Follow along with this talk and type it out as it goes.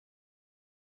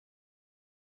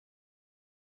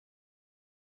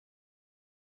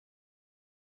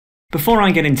Before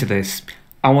I get into this,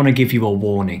 I want to give you a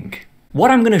warning. What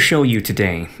I'm going to show you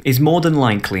today is more than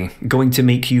likely going to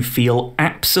make you feel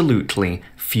absolutely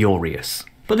furious.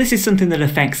 But this is something that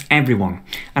affects everyone,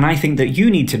 and I think that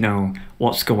you need to know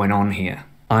what's going on here.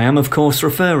 I am of course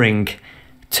referring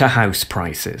to house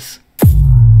prices.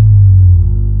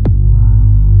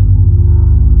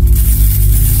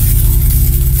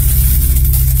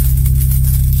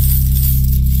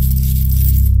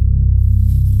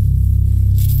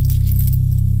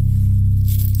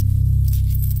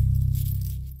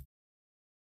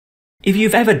 If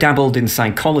you've ever dabbled in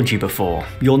psychology before,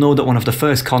 you'll know that one of the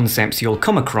first concepts you'll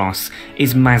come across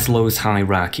is Maslow's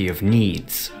hierarchy of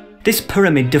needs. This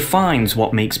pyramid defines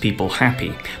what makes people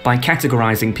happy by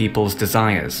categorizing people's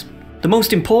desires. The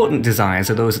most important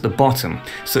desires are those at the bottom,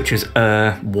 such as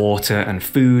air, water, and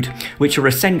food, which are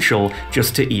essential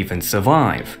just to even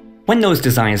survive. When those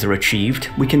desires are achieved,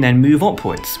 we can then move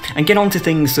upwards and get onto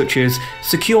things such as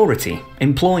security,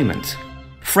 employment,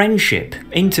 friendship,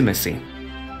 intimacy,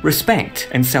 respect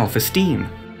and self-esteem,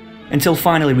 until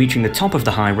finally reaching the top of the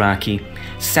hierarchy,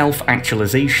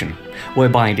 self-actualization,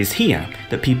 whereby it is here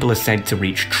that people are said to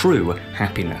reach true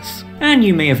happiness. And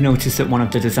you may have noticed that one of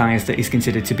the desires that is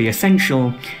considered to be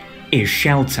essential is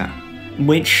shelter.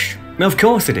 Which, of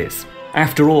course it is.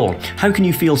 After all, how can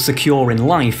you feel secure in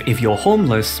life if you're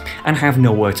homeless and have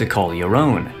nowhere to call your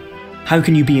own? How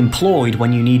can you be employed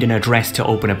when you need an address to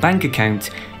open a bank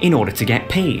account in order to get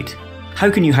paid? How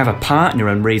can you have a partner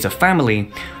and raise a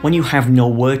family when you have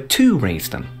nowhere to raise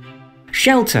them?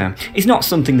 Shelter is not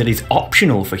something that is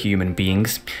optional for human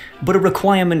beings, but a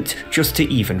requirement just to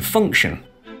even function.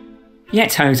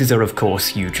 Yet houses are of course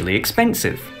hugely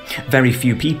expensive. Very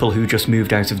few people who just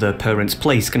moved out of their parents'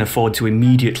 place can afford to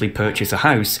immediately purchase a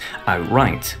house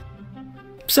outright.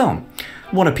 So,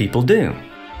 what do people do?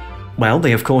 Well,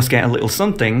 they of course get a little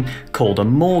something called a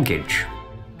mortgage.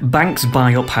 Banks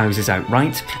buy up houses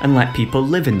outright and let people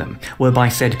live in them, whereby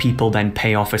said people then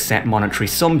pay off a set monetary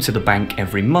sum to the bank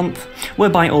every month,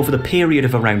 whereby over the period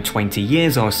of around 20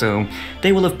 years or so,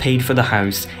 they will have paid for the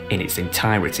house in its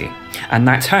entirety, and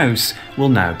that house will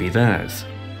now be theirs.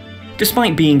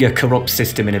 Despite being a corrupt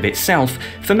system in of itself,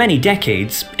 for many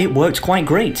decades it worked quite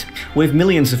great, with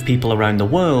millions of people around the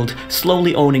world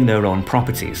slowly owning their own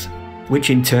properties, which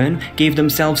in turn gave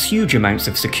themselves huge amounts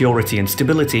of security and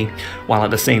stability, while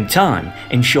at the same time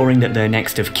ensuring that their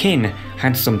next of kin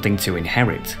had something to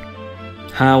inherit.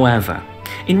 However,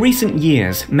 in recent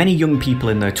years, many young people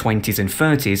in their 20s and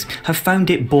 30s have found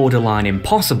it borderline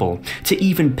impossible to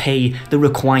even pay the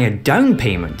required down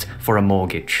payment for a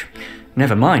mortgage,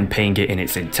 never mind paying it in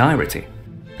its entirety.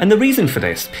 And the reason for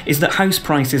this is that house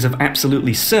prices have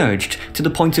absolutely surged to the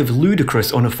point of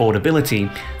ludicrous unaffordability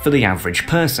for the average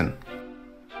person.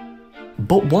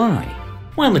 But why?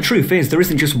 Well, the truth is there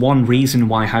isn't just one reason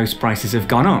why house prices have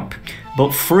gone up,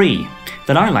 but three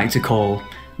that I like to call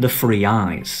the three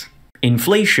I's: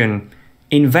 inflation,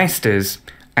 investors,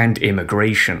 and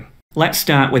immigration. Let's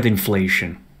start with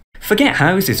inflation. Forget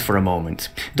houses for a moment.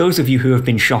 Those of you who have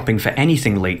been shopping for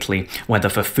anything lately, whether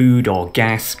for food or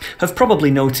gas, have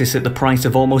probably noticed that the price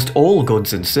of almost all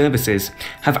goods and services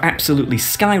have absolutely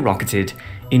skyrocketed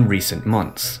in recent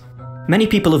months. Many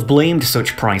people have blamed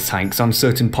such price hikes on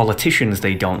certain politicians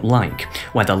they don't like,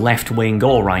 whether left-wing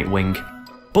or right-wing.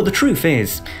 But the truth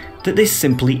is that this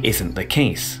simply isn't the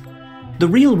case. The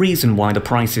real reason why the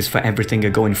prices for everything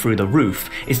are going through the roof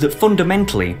is that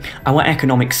fundamentally, our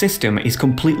economic system is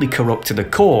completely corrupt to the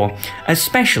core,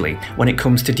 especially when it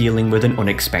comes to dealing with an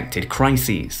unexpected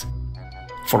crises.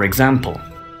 For example,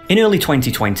 in early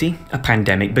 2020, a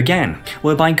pandemic began,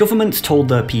 whereby governments told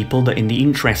their people that in the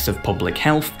interests of public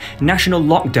health, national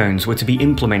lockdowns were to be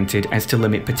implemented as to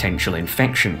limit potential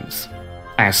infections.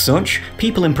 As such,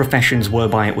 people in professions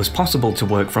whereby it was possible to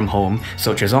work from home,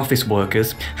 such as office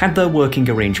workers, had their working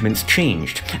arrangements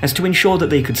changed as to ensure that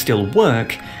they could still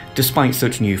work despite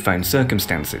such newfound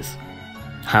circumstances.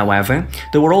 However,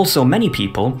 there were also many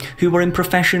people who were in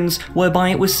professions whereby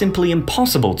it was simply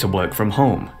impossible to work from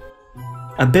home.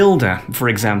 A builder, for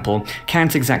example,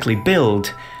 can't exactly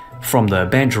build from their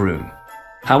bedroom.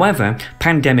 However,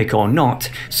 pandemic or not,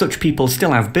 such people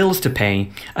still have bills to pay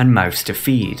and mouths to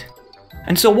feed.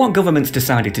 And so what governments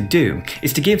decided to do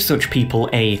is to give such people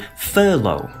a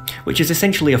furlough, which is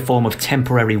essentially a form of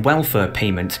temporary welfare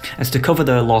payment as to cover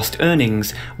their lost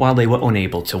earnings while they were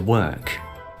unable to work.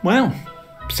 Well,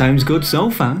 sounds good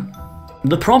so far.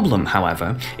 The problem,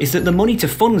 however, is that the money to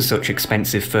fund such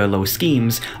expensive furlough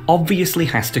schemes obviously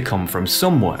has to come from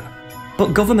somewhere.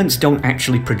 But governments don't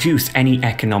actually produce any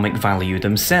economic value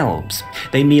themselves.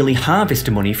 They merely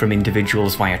harvest money from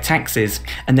individuals via taxes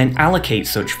and then allocate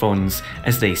such funds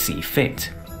as they see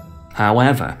fit.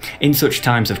 However, in such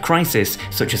times of crisis,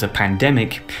 such as a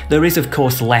pandemic, there is of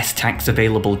course less tax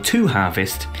available to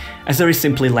harvest, as there is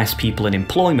simply less people in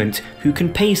employment who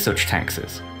can pay such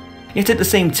taxes. Yet at the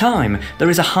same time, there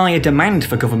is a higher demand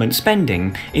for government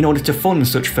spending in order to fund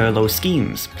such furlough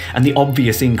schemes, and the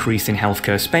obvious increase in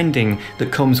healthcare spending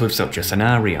that comes with such a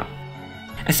scenario.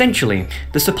 Essentially,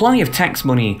 the supply of tax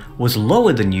money was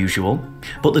lower than usual,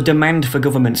 but the demand for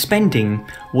government spending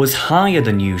was higher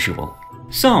than usual.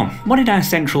 So, what did our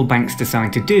central banks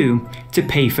decide to do to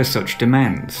pay for such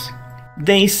demands?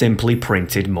 They simply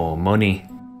printed more money.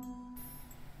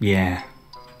 Yeah.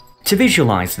 To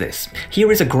visualise this,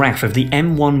 here is a graph of the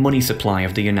M1 money supply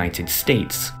of the United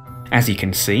States. As you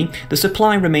can see, the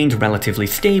supply remained relatively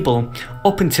stable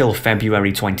up until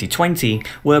February 2020,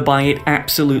 whereby it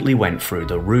absolutely went through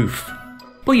the roof.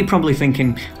 But you're probably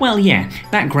thinking, well yeah,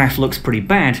 that graph looks pretty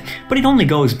bad, but it only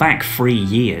goes back 3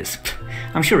 years.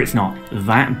 I'm sure it's not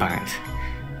that bad,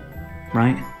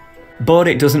 right? But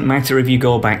it doesn't matter if you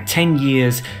go back 10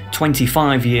 years,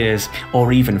 25 years,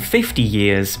 or even 50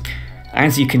 years.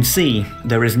 As you can see,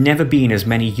 there has never been as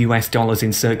many US dollars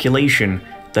in circulation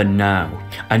than now,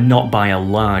 and not by a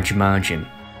large margin.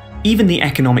 Even the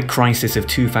economic crisis of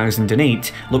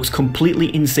 2008 looks completely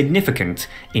insignificant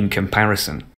in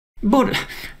comparison. But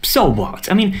so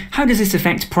what? I mean, how does this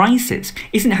affect prices?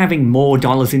 Isn't having more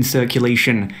dollars in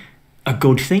circulation a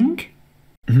good thing?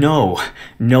 No,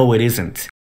 it isn't.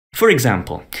 For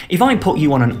example, if I put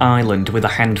you on an island with a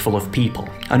handful of people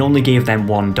and only gave them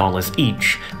 $1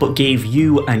 each, but gave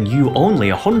you and you only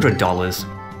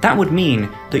 $100, that would mean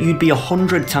that you'd be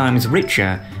 100 times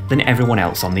richer than everyone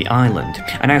else on the island,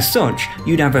 and as such,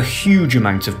 you'd have a huge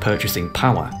amount of purchasing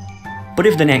power. But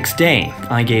if the next day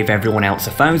I gave everyone else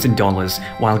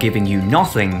 $1,000 while giving you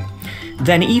nothing,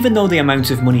 then even though the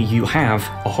amount of money you have,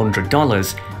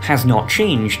 $100, has not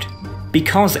changed,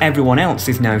 because everyone else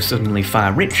is now suddenly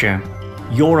far richer,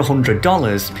 your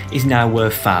 $100 is now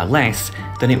worth far less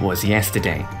than it was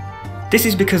yesterday. This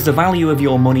is because the value of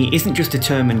your money isn't just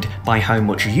determined by how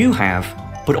much you have,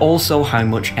 but also how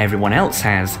much everyone else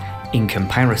has in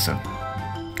comparison.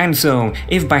 And so,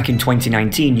 if back in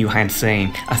 2019 you had,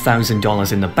 say,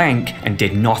 $1,000 in the bank and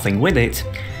did nothing with it,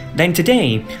 then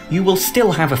today you will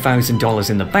still have $1,000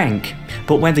 in the bank,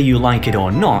 but whether you like it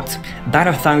or not, that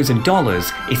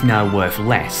 $1,000 is now worth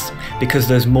less, because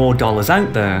there's more dollars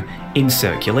out there in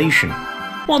circulation.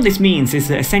 What this means is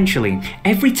that essentially,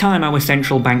 every time our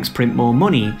central banks print more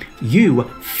money, you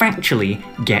factually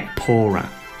get poorer.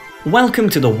 Welcome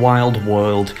to the wild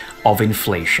world of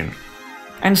inflation.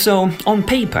 And so, on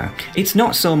paper, it's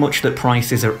not so much that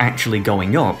prices are actually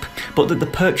going up, but that the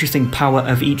purchasing power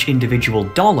of each individual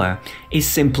dollar is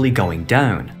simply going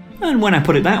down. And when I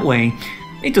put it that way,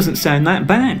 it doesn't sound that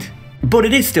bad. But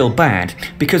it is still bad,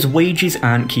 because wages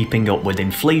aren't keeping up with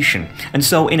inflation, and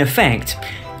so in effect,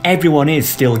 everyone is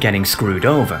still getting screwed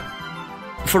over.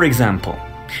 For example,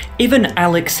 if an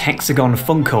Alex Hexagon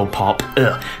Funko Pop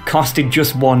costed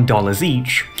just $1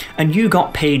 each, and you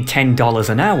got paid $10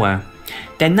 an hour,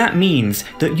 then that means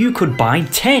that you could buy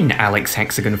 10 Alex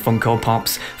Hexagon Funko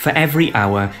Pops for every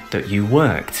hour that you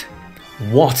worked.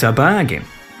 What a bargain!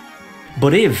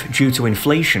 But if, due to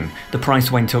inflation, the price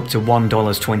went up to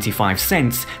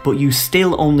 $1.25, but you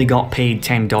still only got paid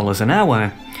 $10 an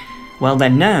hour, well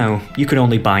then now you can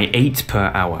only buy 8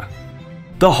 per hour.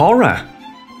 The horror!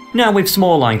 Now with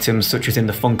small items such as in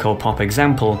the Funko Pop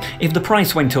example, if the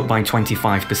price went up by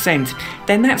 25%,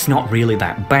 then that's not really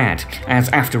that bad, as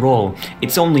after all,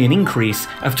 it's only an increase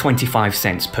of 25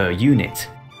 cents per unit.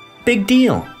 Big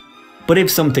deal! But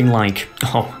if something like,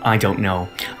 I don't know,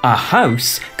 a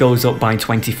house goes up by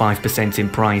 25% in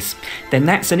price, then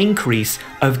that's an increase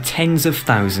of tens of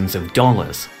thousands of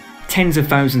dollars. Tens of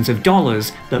thousands of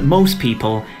dollars that most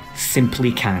people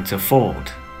simply can't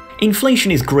afford.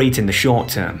 Inflation is great in the short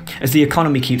term, as the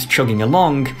economy keeps chugging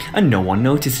along and no one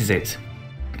notices it.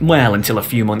 Well, until a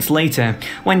few months later,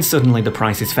 when suddenly the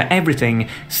prices for everything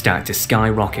start to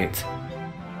skyrocket.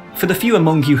 For the few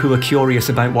among you who are curious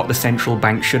about what the central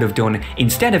bank should have done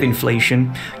instead of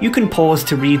inflation, you can pause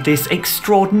to read this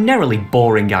extraordinarily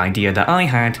boring idea that I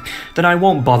had, that I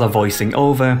won't bother voicing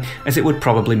over, as it would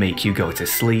probably make you go to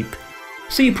sleep.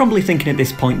 So you're probably thinking at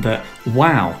this point that,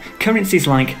 wow, currencies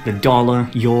like the dollar,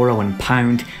 euro and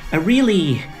pound are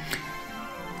really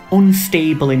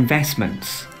unstable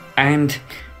investments. And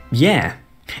yeah,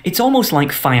 it's almost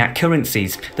like fiat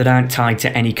currencies that aren't tied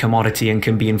to any commodity and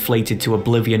can be inflated to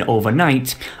oblivion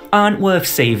overnight aren't worth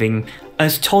saving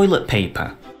as toilet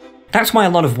paper. That's why a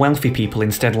lot of wealthy people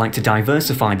instead like to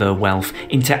diversify their wealth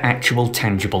into actual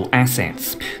tangible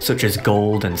assets, such as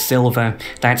gold and silver,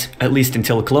 that, at least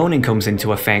until cloning comes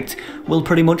into effect, will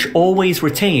pretty much always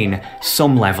retain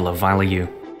some level of value.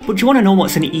 But do you want to know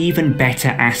what's an even better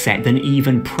asset than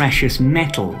even precious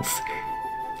metals?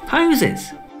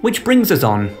 Houses. Which brings us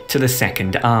on to the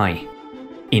second I.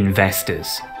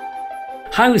 Investors.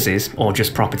 Houses, or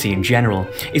just property in general,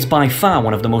 is by far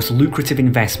one of the most lucrative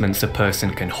investments a person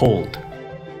can hold.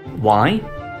 Why?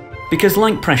 Because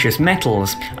like precious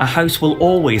metals, a house will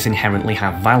always inherently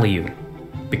have value.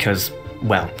 Because,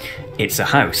 well, it's a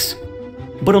house.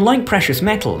 But unlike precious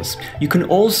metals, you can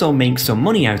also make some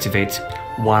money out of it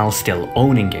while still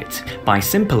owning it, by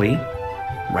simply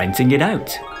renting it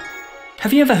out.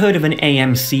 Have you ever heard of an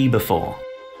AMC before?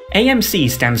 AMC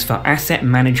stands for Asset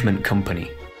Management Company.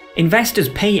 Investors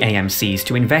pay AMCs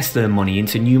to invest their money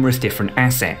into numerous different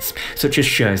assets, such as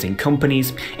shares in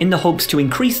companies, in the hopes to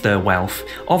increase their wealth,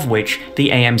 of which the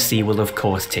AMC will of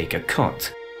course take a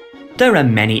cut. There are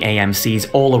many AMCs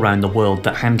all around the world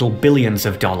that handle billions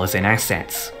of dollars in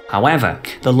assets. However,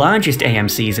 the largest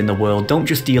AMCs in the world don't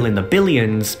just deal in the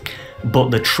billions,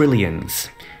 but the trillions.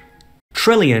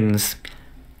 Trillions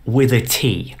with a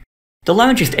T. The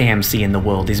largest AMC in the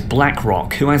world is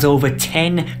BlackRock, who has over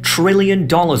 $10 trillion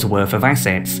worth of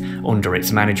assets under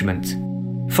its management.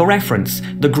 For reference,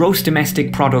 the gross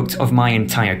domestic product of my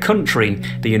entire country,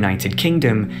 the United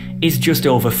Kingdom, is just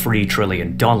over $3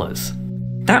 trillion.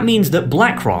 That means that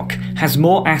BlackRock has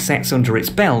more assets under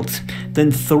its belt than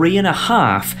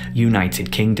 3.5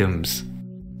 United Kingdoms.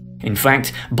 In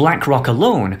fact, BlackRock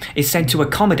alone is said to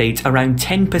accommodate around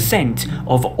 10%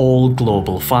 of all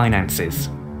global finances.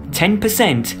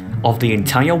 10% of the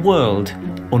entire world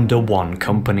under one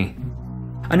company.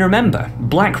 And remember,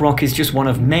 BlackRock is just one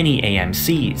of many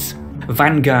AMCs.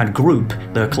 Vanguard Group,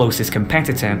 their closest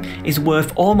competitor, is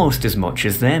worth almost as much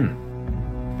as them.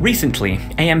 Recently,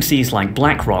 AMCs like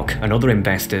BlackRock and other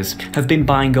investors have been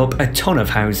buying up a ton of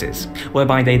houses,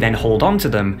 whereby they then hold on to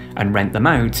them and rent them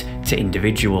out to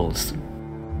individuals.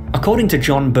 According to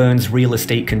John Burns Real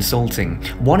Estate Consulting,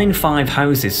 1 in 5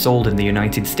 houses sold in the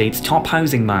United States' top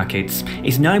housing markets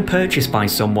is now purchased by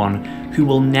someone who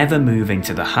will never move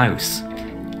into the house,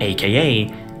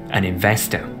 aka an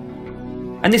investor.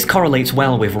 And this correlates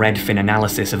well with Redfin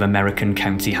analysis of American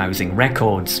county housing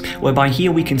records, whereby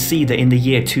here we can see that in the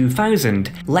year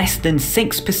 2000, less than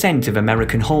 6% of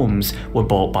American homes were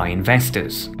bought by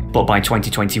investors. But by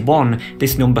 2021,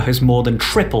 this number has more than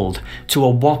tripled to a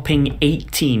whopping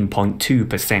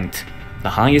 18.2%, the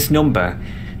highest number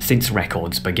since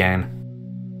records began.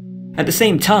 At the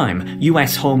same time,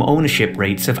 US home ownership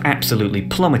rates have absolutely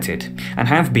plummeted, and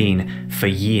have been for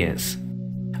years.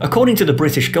 According to the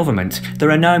British government, there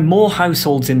are now more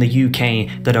households in the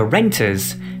UK that are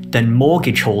renters than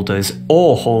mortgage holders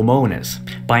or homeowners,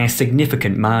 by a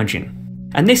significant margin.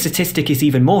 And this statistic is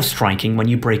even more striking when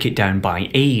you break it down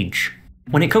by age.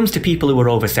 When it comes to people who are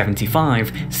over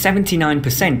 75,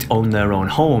 79% own their own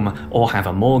home or have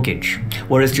a mortgage,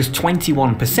 whereas just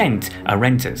 21% are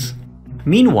renters.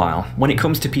 Meanwhile, when it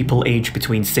comes to people aged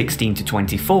between 16 to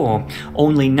 24,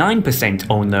 only 9%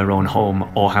 own their own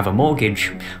home or have a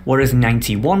mortgage, whereas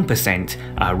 91%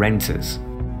 are renters.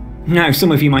 Now,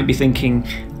 some of you might be thinking,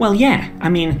 well yeah, I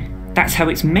mean, that's how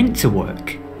it's meant to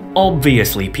work.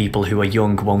 Obviously, people who are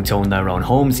young won't own their own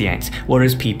homes yet,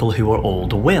 whereas people who are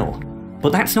old will.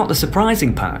 But that's not the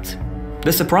surprising part.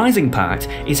 The surprising part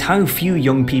is how few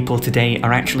young people today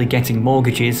are actually getting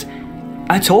mortgages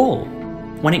at all.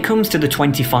 When it comes to the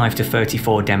 25 to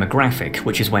 34 demographic,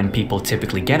 which is when people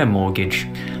typically get a mortgage,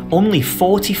 only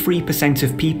 43%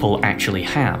 of people actually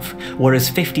have, whereas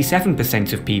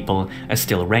 57% of people are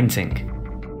still renting.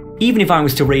 Even if I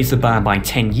was to raise the bar by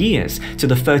 10 years to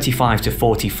the 35 to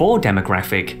 44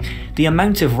 demographic, the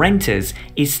amount of renters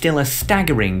is still a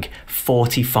staggering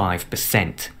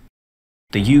 45%.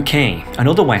 The UK and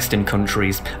other Western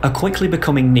countries are quickly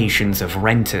becoming nations of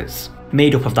renters,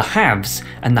 made up of the haves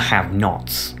and the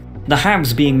have-nots. The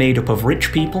haves being made up of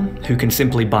rich people who can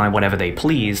simply buy whatever they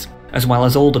please, as well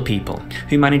as older people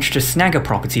who managed to snag a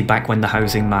property back when the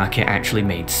housing market actually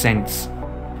made sense.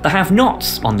 The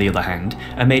have-nots, on the other hand,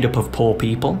 are made up of poor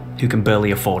people who can barely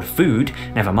afford food,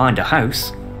 never mind a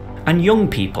house, and young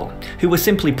people who were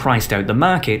simply priced out the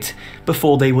market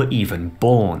before they were even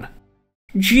born.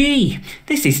 Gee,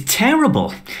 this is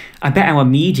terrible. I bet our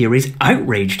media is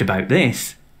outraged about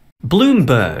this.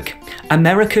 Bloomberg,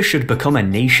 America should become a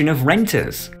nation of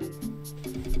renters.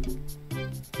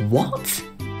 What?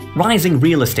 Rising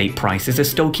real estate prices are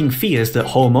stoking fears that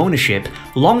home ownership,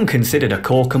 long considered a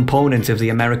core component of the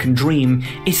American dream,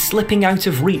 is slipping out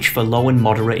of reach for low and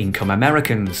moderate income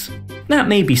Americans. That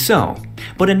may be so,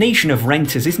 but a nation of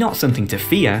renters is not something to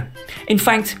fear. In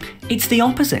fact, it's the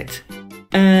opposite.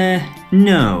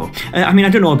 No. I mean, I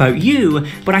don't know about you,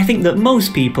 but I think that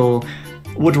most people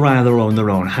would rather own their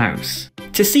own house.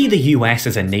 To see the US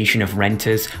as a nation of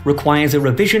renters requires a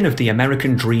revision of the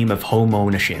American dream of home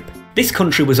ownership. This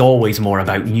country was always more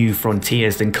about new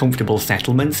frontiers than comfortable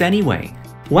settlements anyway.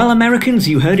 Well, Americans,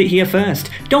 you heard it here first.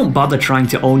 Don't bother trying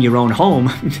to own your own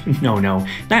home. No,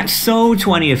 that's so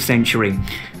 20th century.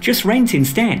 Just rent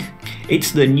instead.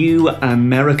 It's the new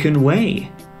American way.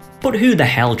 But who the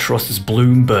hell trusts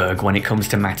Bloomberg when it comes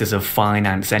to matters of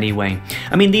finance anyway?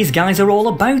 I mean, these guys are all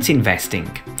about investing.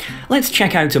 Let's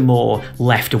check out a more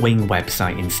left-wing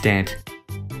website instead.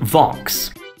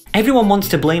 Vox. Everyone wants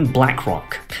to blame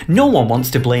BlackRock. No one wants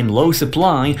to blame low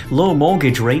supply, low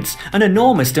mortgage rates, and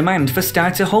enormous demand for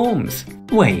starter homes.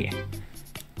 Wait,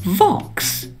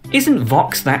 Vox? Isn't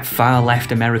Vox that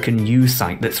far-left American news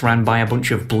site that's ran by a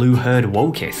bunch of blue-haired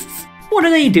wokists? What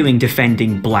are they doing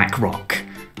defending BlackRock?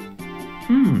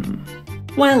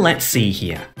 Well, let's see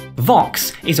here.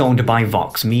 Vox is owned by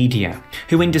Vox Media,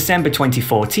 who in December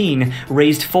 2014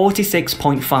 raised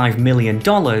 $46.5 million,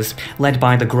 led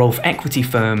by the growth equity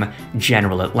firm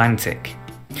General Atlantic.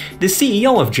 The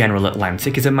CEO of General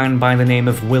Atlantic is a man by the name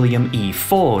of William E.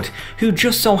 Ford, who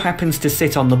just so happens to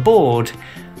sit on the board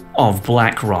of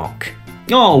BlackRock.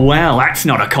 Oh well, that's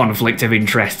not a conflict of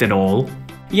interest at all.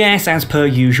 Yes, as per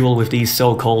usual with these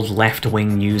so-called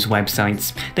left-wing news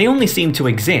websites, they only seem to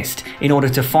exist in order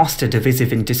to foster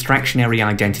divisive and distractionary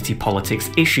identity politics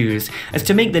issues, as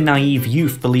to make the naive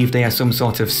youth believe they are some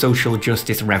sort of social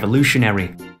justice revolutionary.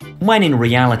 When in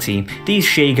reality, these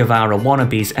Che Guevara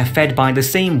wannabes are fed by the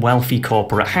same wealthy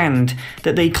corporate hand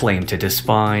that they claim to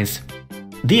despise.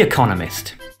 The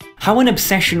Economist. How an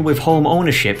obsession with home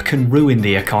ownership can ruin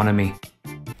the economy.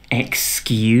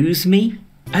 Excuse me?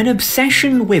 An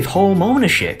obsession with home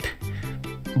ownership?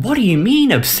 What do you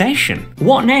mean, obsession?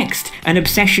 What next? An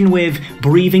obsession with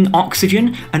breathing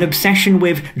oxygen? An obsession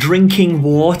with drinking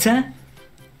water?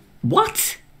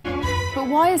 What? But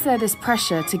why is there this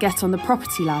pressure to get on the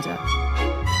property ladder?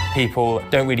 People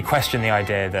don't really question the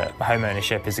idea that home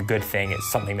ownership is a good thing. It's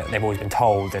something that they've always been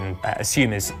told and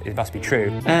assume it must be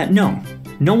true. No.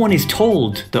 No one is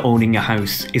told that owning a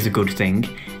house is a good thing.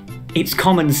 It's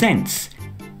common sense.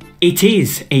 It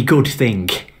is a good thing.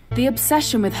 The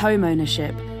obsession with home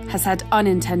ownership has had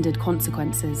unintended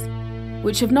consequences,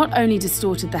 which have not only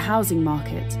distorted the housing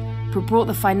market, but brought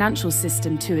the financial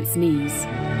system to its knees.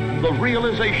 The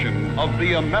realization of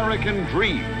the American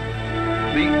dream,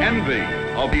 the envy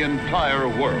of the entire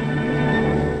world.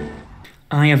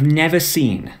 I have never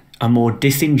seen a more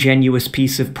disingenuous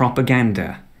piece of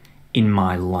propaganda in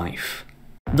my life.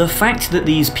 The fact that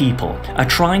these people are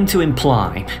trying to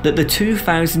imply that the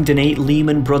 2008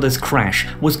 Lehman Brothers crash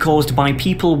was caused by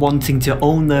people wanting to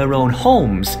own their own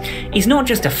homes is not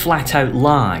just a flat-out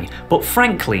lie, but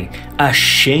frankly, a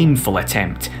shameful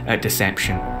attempt at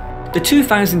deception. The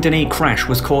 2008 crash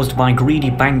was caused by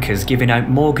greedy bankers giving out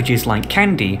mortgages like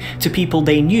candy to people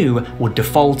they knew would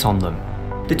default on them.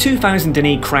 The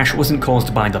 2008 crash wasn't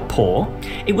caused by the poor,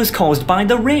 it was caused by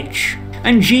the rich.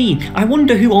 And gee, I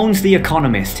wonder who owns The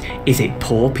Economist. Is it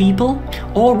poor people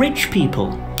or rich people?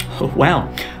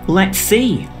 Well, let's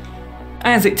see.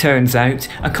 As it turns out,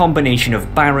 a combination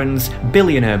of barons,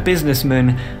 billionaire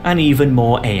businessmen, and even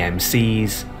more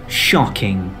AMCs.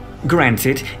 Shocking.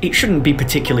 Granted, it shouldn't be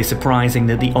particularly surprising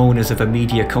that the owners of a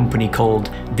media company called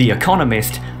The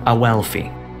Economist are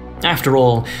wealthy. After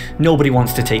all, nobody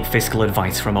wants to take fiscal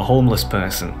advice from a homeless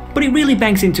person. But it really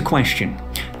begs into question,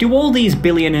 do all these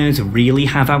billionaires really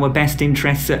have our best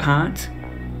interests at heart?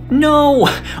 No,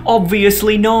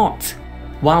 obviously not.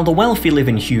 While the wealthy live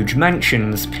in huge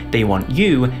mansions, they want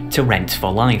you to rent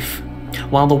for life.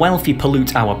 While the wealthy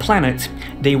pollute our planet,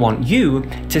 they want you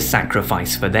to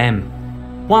sacrifice for them.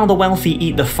 While the wealthy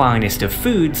eat the finest of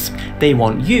foods, they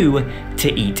want you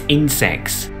to eat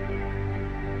insects.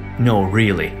 No,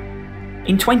 really.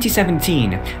 In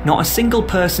 2017, not a single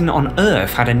person on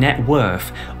Earth had a net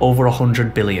worth over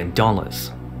 $100 billion.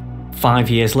 5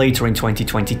 years later in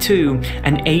 2022,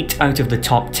 and 8 out of the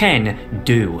top 10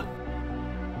 do.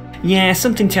 Yeah,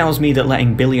 something tells me that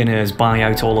letting billionaires buy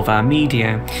out all of our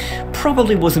media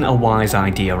probably wasn't a wise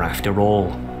idea after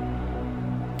all.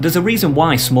 There's a reason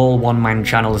why small one-man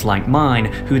channels like mine,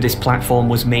 who this platform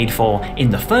was made for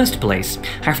in the first place,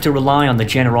 have to rely on the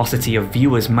generosity of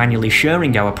viewers manually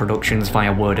sharing our productions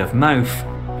via word of mouth.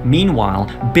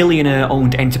 Meanwhile,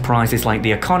 billionaire-owned enterprises like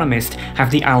The Economist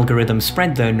have the algorithm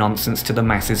spread their nonsense to the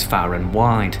masses far and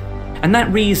wide. And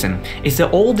that reason is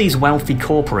that all these wealthy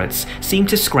corporates seem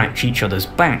to scratch each other's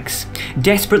backs,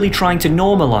 desperately trying to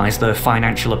normalise their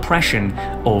financial oppression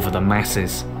over the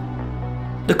masses.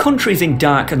 The countries in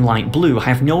dark and light blue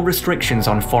have no restrictions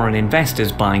on foreign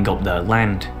investors buying up their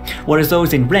land, whereas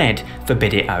those in red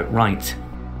forbid it outright.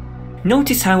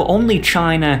 Notice how only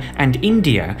China and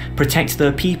India protect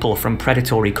their people from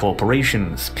predatory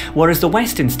corporations, whereas the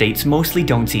Western states mostly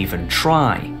don't even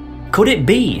try. Could it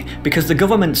be because the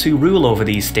governments who rule over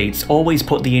these states always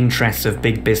put the interests of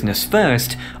big business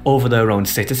first over their own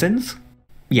citizens?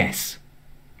 Yes.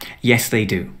 Yes, they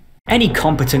do. Any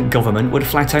competent government would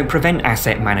flat out prevent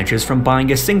asset managers from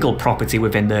buying a single property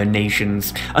within their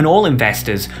nations, and all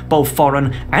investors, both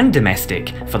foreign and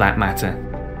domestic for that matter.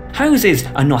 Houses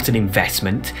are not an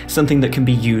investment, something that can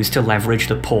be used to leverage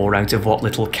the poor out of what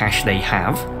little cash they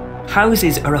have.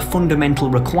 Houses are a fundamental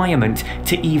requirement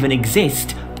to even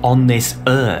exist on this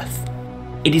earth.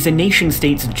 It is a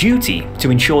nation-state's duty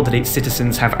to ensure that its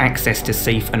citizens have access to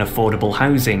safe and affordable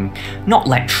housing, not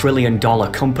let trillion-dollar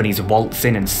companies waltz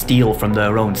in and steal from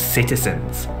their own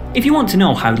citizens. If you want to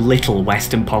know how little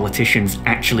Western politicians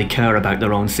actually care about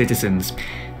their own citizens,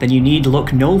 then you need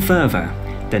look no further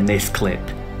than this clip.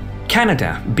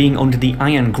 Canada, being under the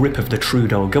iron grip of the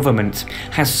Trudeau government,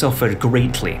 has suffered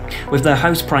greatly, with their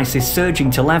house prices surging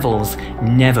to levels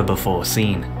never before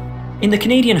seen. In the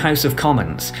Canadian House of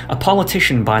Commons, a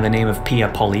politician by the name of Pierre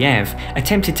Poilievre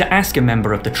attempted to ask a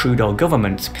member of the Trudeau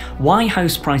government why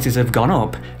house prices have gone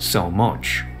up so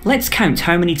much. Let's count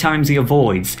how many times he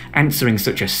avoids answering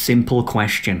such a simple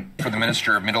question. For the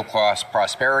Minister of Middle Class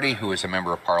Prosperity, who is a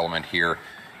member of Parliament here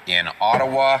in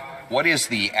Ottawa, what is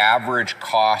the average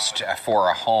cost for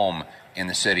a home in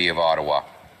the city of Ottawa?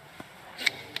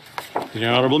 The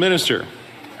Honourable Minister.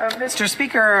 Mr.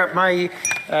 Speaker, my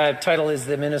title is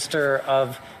the Minister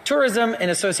of Tourism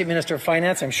and Associate Minister of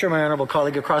Finance. I'm sure my honourable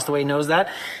colleague across the way knows that.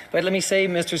 But let me say,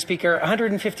 Mr. Speaker,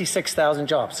 156,000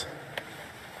 jobs.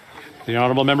 The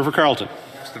Honourable Member for Carleton.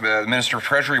 The Minister of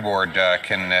Treasury Board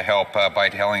can help by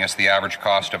telling us the average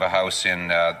cost of a house in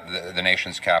the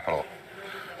nation's capital.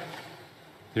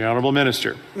 The Honourable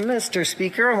Minister. Mr.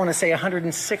 Speaker, I want to say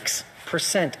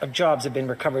 106% of jobs have been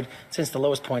recovered since the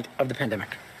lowest point of the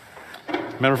pandemic.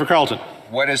 Member for Carleton.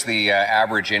 What is the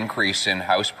average increase in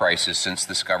house prices since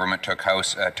this government took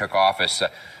office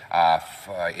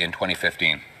in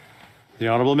 2015? The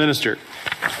Honourable Minister.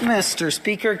 Mr.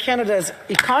 Speaker, Canada's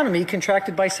economy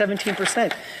contracted by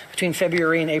 17% between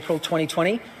February and April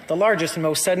 2020, the largest and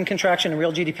most sudden contraction in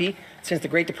real GDP since the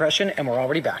Great Depression, and we're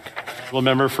already back. Honourable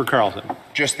Member for Carleton.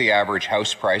 Just the average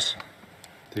house price.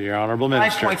 The Honourable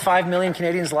Minister. 5.5 million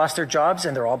Canadians lost their jobs,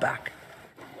 and they're all back.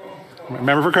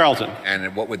 Member for Carleton.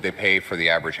 And what would they pay for the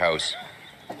average house?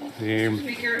 The In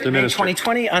Minister.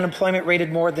 2020, unemployment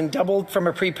rated more than doubled from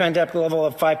a pre-pandemic level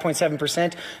of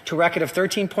 5.7% to a record of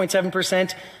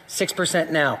 13.7%, 6%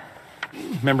 now.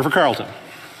 Member for Carleton.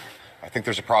 I think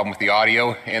there's a problem with the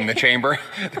audio in the chamber.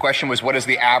 The question was, what is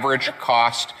the average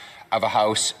cost of a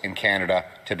house in Canada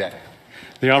today?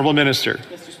 The Honourable Minister.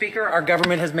 Mr. Speaker, our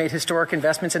government has made historic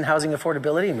investments in housing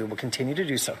affordability, and we will continue to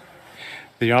do so.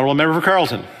 The Honourable Member for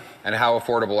Carleton. And how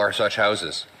affordable are such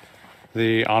houses?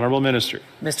 The Honourable Minister.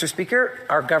 Mr. Speaker,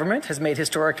 our government has made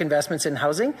historic investments in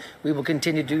housing. We will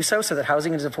continue to do so that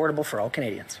housing is affordable for all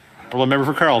Canadians. Honourable Member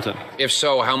for Carleton. If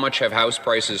so, how much have house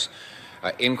prices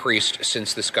increased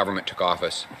since this government took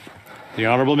office? The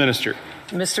Honourable Minister.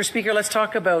 Mr. Speaker, let's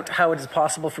talk about how it is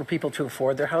possible for people to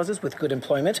afford their houses with good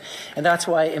employment, and that's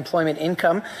why employment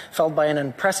income fell by an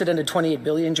unprecedented $28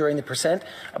 billion during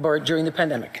the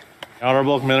pandemic.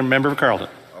 Honourable Member for Carleton.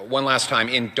 One last time,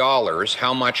 in dollars,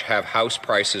 how much have house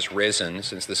prices risen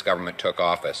since this government took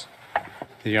office?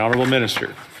 The Honourable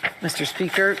Minister. Mr.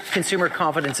 Speaker, consumer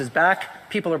confidence is back.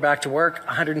 People are back to work.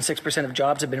 106% of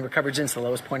jobs have been recovered since the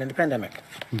lowest point in the pandemic.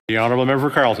 The Honourable Member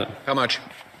for Carleton. How much?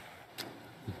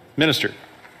 Minister.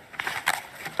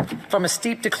 From a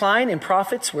steep decline in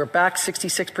profits, we're back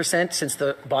 66% since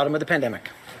the bottom of the pandemic.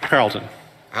 Carleton.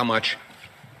 How much?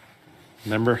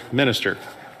 Minister.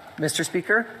 Mr.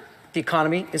 Speaker, the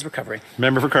economy is recovering.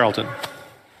 Member for Carleton.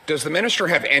 Does the minister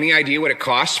have any idea what it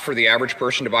costs for the average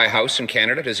person to buy a house in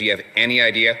Canada? Does he have any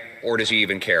idea, or does he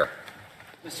even care?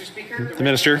 Mr. Speaker, the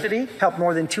Minister. City helped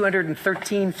more than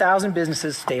 213,000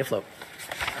 businesses stay afloat.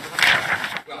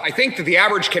 I think that the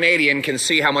average Canadian can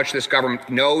see how much this government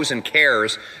knows and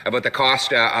cares about the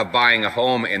cost of buying a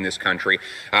home in this country,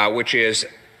 which is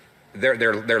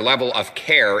their level of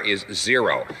care is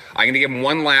zero. I'm going to give him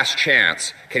one last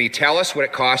chance. Can he tell us what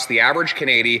it costs the average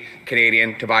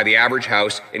Canadian to buy the average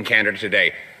house in Canada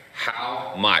today?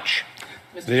 How much?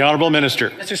 The Honourable Minister.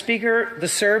 Mr. Speaker, the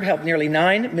CERB helped nearly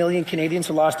 9 million Canadians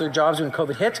who lost their jobs when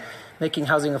COVID hit, making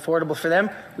housing affordable for them.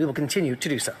 We will continue to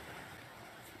do so.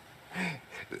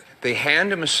 They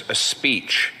hand him a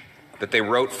speech that they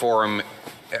wrote for him,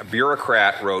 a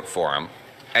bureaucrat wrote for him,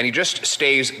 and he just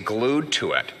stays glued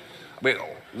to it. I mean,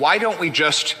 why don't we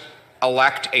just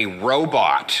elect a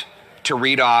robot to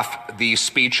read off these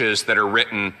speeches that are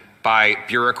written by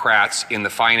bureaucrats in the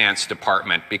finance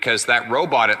department? Because that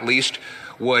robot at least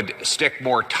would stick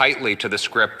more tightly to the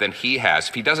script than he has.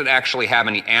 If he doesn't actually have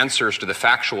any answers to the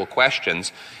factual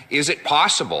questions, is it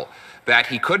possible that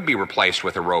he could be replaced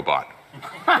with a robot?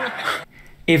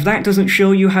 If that doesn't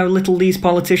show you how little these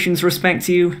politicians respect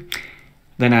you,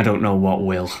 then I don't know what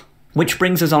will. Which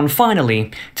brings us on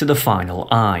finally to the final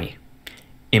I.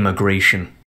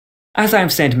 Immigration. As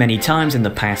I've said many times in the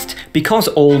past, because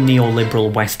all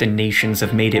neoliberal Western nations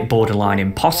have made it borderline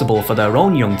impossible for their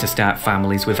own young to start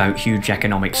families without huge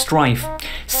economic strife,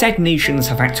 said nations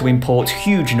have had to import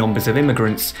huge numbers of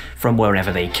immigrants from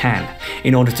wherever they can,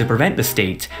 in order to prevent the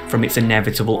state from its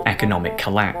inevitable economic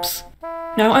collapse.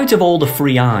 Now, out of all the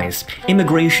three I's,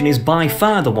 immigration is by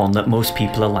far the one that most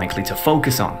people are likely to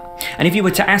focus on. And if you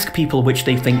were to ask people which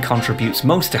they think contributes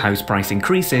most to house price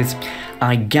increases,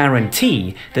 I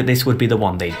guarantee that this would be the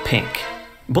one they'd pick.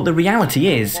 But the reality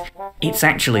is, it's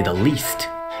actually the least.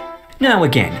 Now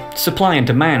again, supply and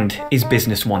demand is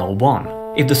business 101.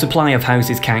 If the supply of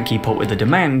houses can't keep up with the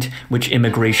demand, which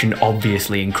immigration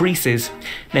obviously increases,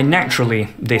 then naturally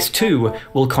this too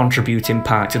will contribute in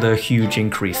part to the huge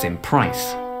increase in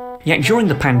price. Yet during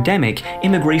the pandemic,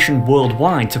 immigration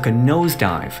worldwide took a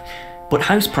nosedive, but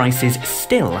house prices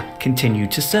still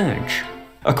continued to surge.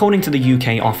 According to the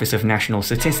UK Office of National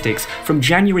Statistics, from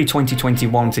January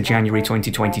 2021 to January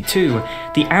 2022,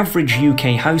 the average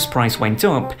UK house price went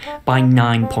up by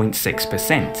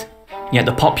 9.6%. Yet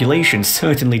the population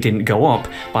certainly didn't go up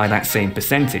by that same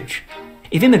percentage.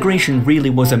 If immigration really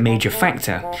was a major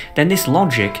factor, then this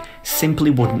logic simply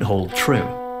wouldn't hold true.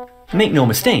 Make no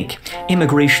mistake,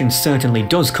 immigration certainly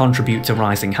does contribute to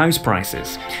rising house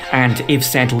prices, and if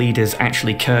said leaders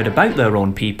actually cared about their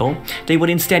own people, they would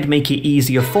instead make it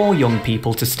easier for young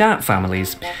people to start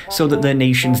families, so that their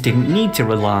nations didn't need to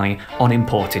rely on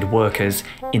imported workers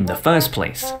in the first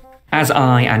place, as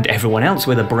I and everyone else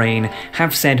with a brain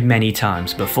have said many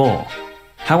times before.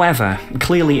 However,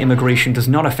 clearly immigration does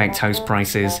not affect house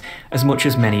prices as much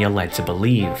as many are led to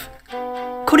believe.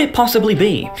 Could it possibly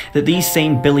be that these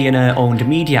same billionaire-owned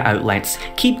media outlets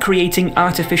keep creating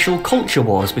artificial culture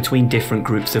wars between different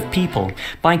groups of people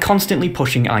by constantly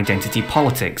pushing identity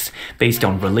politics based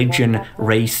on religion,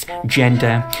 race,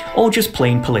 gender, or just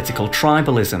plain political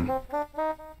tribalism?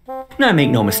 Now make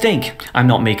no mistake, I'm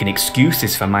not making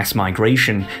excuses for mass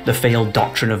migration, the failed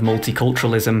doctrine of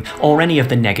multiculturalism, or any of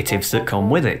the negatives that come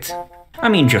with it. I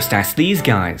mean, just ask these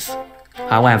guys.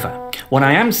 However, what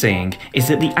I am saying is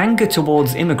that the anger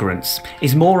towards immigrants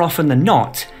is more often than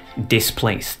not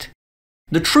displaced.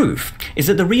 The truth is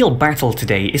that the real battle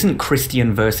today isn't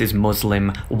Christian versus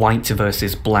Muslim, white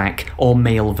versus black, or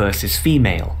male versus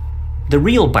female. The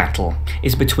real battle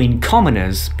is between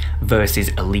commoners versus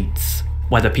elites,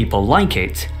 whether people like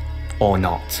it or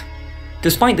not.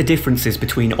 Despite the differences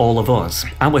between all of us,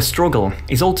 our struggle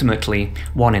is ultimately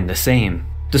one and the same.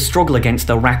 The struggle against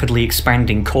the rapidly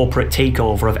expanding corporate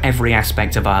takeover of every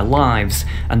aspect of our lives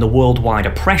and the worldwide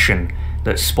oppression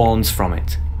that spawns from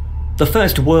it. The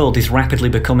first world is rapidly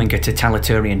becoming a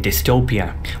totalitarian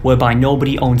dystopia, whereby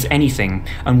nobody owns anything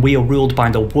and we are ruled by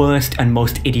the worst and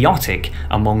most idiotic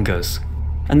among us.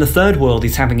 And the third world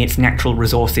is having its natural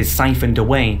resources siphoned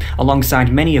away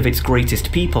alongside many of its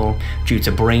greatest people due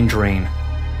to brain drain.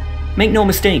 Make no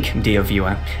mistake, dear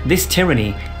viewer, this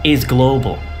tyranny is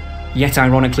global. Yet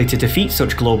ironically, to defeat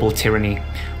such global tyranny,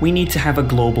 we need to have a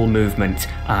global movement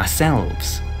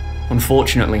ourselves.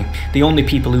 Unfortunately, the only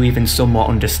people who even somewhat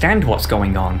understand what's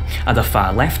going on are the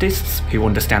far leftists, who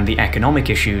understand the economic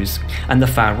issues, and the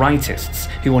far rightists,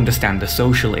 who understand the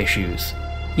social issues.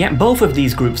 Yet both of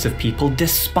these groups of people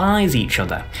despise each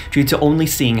other due to only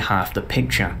seeing half the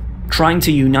picture. Trying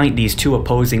to unite these two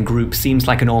opposing groups seems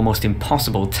like an almost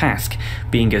impossible task,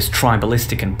 being as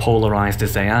tribalistic and polarised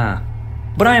as they are.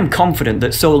 But I am confident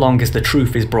that so long as the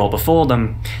truth is brought before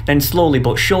them, then slowly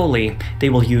but surely they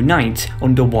will unite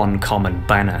under one common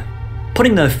banner,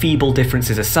 putting their feeble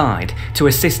differences aside to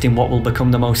assist in what will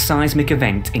become the most seismic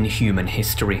event in human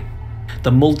history: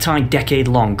 the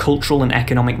multi-decade-long cultural and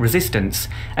economic resistance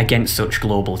against such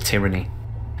global tyranny.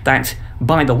 That,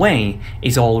 by the way,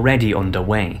 is already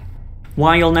underway.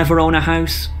 Why you'll never own a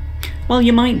house? Well,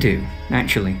 you might do,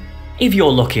 actually. If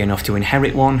you're lucky enough to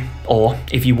inherit one, or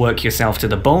if you work yourself to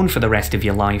the bone for the rest of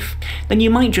your life, then you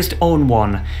might just own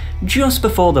one just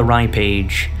before the ripe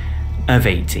age of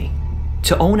 80.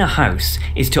 To own a house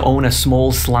is to own a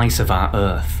small slice of our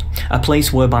earth, a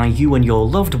place whereby you and your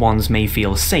loved ones may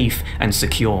feel safe and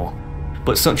secure.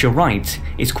 But such a right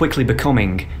is quickly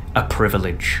becoming a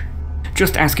privilege.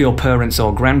 Just ask your parents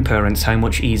or grandparents how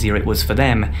much easier it was for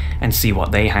them and see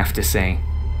what they have to say.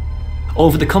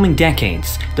 Over the coming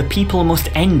decades, the people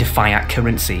must end fiat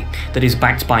currency that is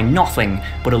backed by nothing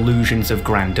but illusions of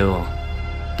grandeur.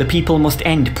 The people must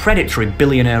end predatory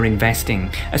billionaire investing,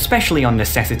 especially on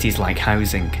necessities like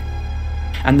housing.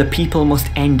 And the people must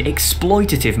end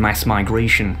exploitative mass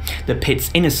migration that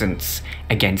pits innocence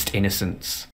against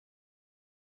innocence.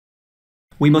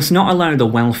 We must not allow the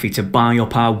wealthy to buy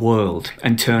up our world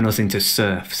and turn us into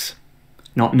serfs.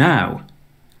 Not now,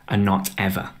 and not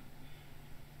ever.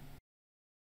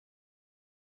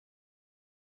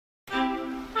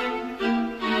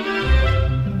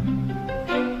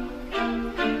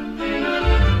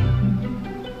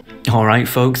 Alright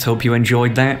folks, hope you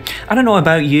enjoyed that. I don't know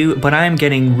about you, but I'm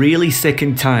getting really sick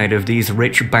and tired of these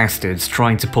rich bastards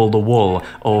trying to pull the wool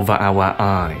over our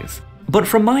eyes. But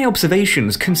from my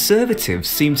observations, conservatives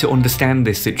seem to understand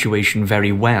this situation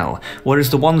very well, whereas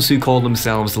the ones who call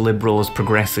themselves liberals,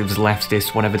 progressives,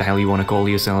 leftists, whatever the hell you want to call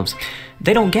yourselves,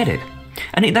 they don't get it.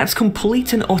 And that's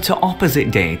complete and utter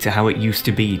opposite day to how it used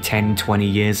to be 10, 20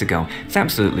 years ago. It's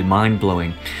absolutely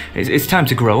mind-blowing. It's time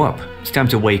to grow up. It's time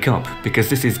to wake up, because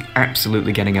this is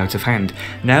absolutely getting out of hand.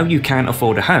 Now you can't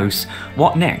afford a house,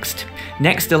 what next?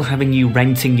 Next they'll having you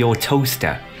renting your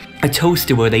toaster. A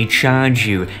toaster where they charge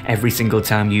you every single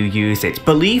time you use it.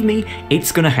 Believe me,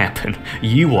 it's gonna happen.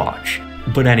 You watch.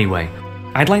 But anyway,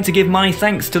 I'd like to give my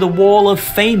thanks to the Wall of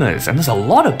Famers, and there's a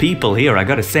lot of people here, I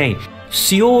gotta say.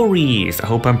 Siories, I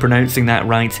hope I'm pronouncing that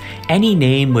right. Any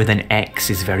name with an X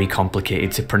is very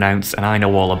complicated to pronounce, and I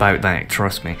know all about that,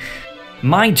 trust me.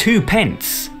 My 2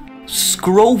 pence,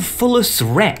 Scrofulus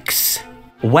Rex,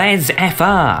 Wes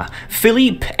FR,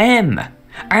 Philippe M,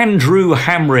 Andrew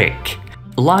Hamrick,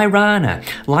 Lyrana.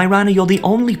 Lyrana, you're the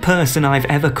only person I've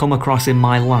ever come across in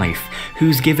my life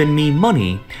who's given me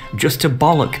money just to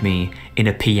bollock me in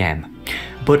a PM.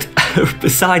 But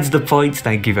besides the point,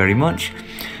 thank you very much.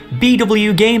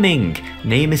 BW Gaming,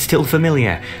 name is still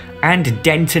familiar. And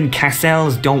Denton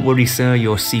Cassels, don't worry sir,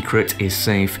 your secret is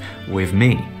safe with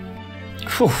me.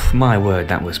 Phew, my word,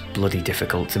 that was bloody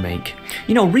difficult to make.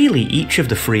 You know, really, each of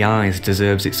the 3 eyes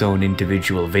deserves its own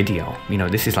individual video. You know,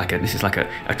 this is like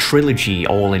a trilogy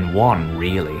all in one,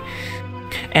 really.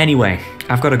 Anyway,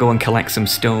 I've got to go and collect some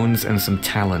stones and some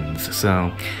talons,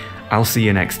 so I'll see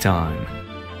you next time.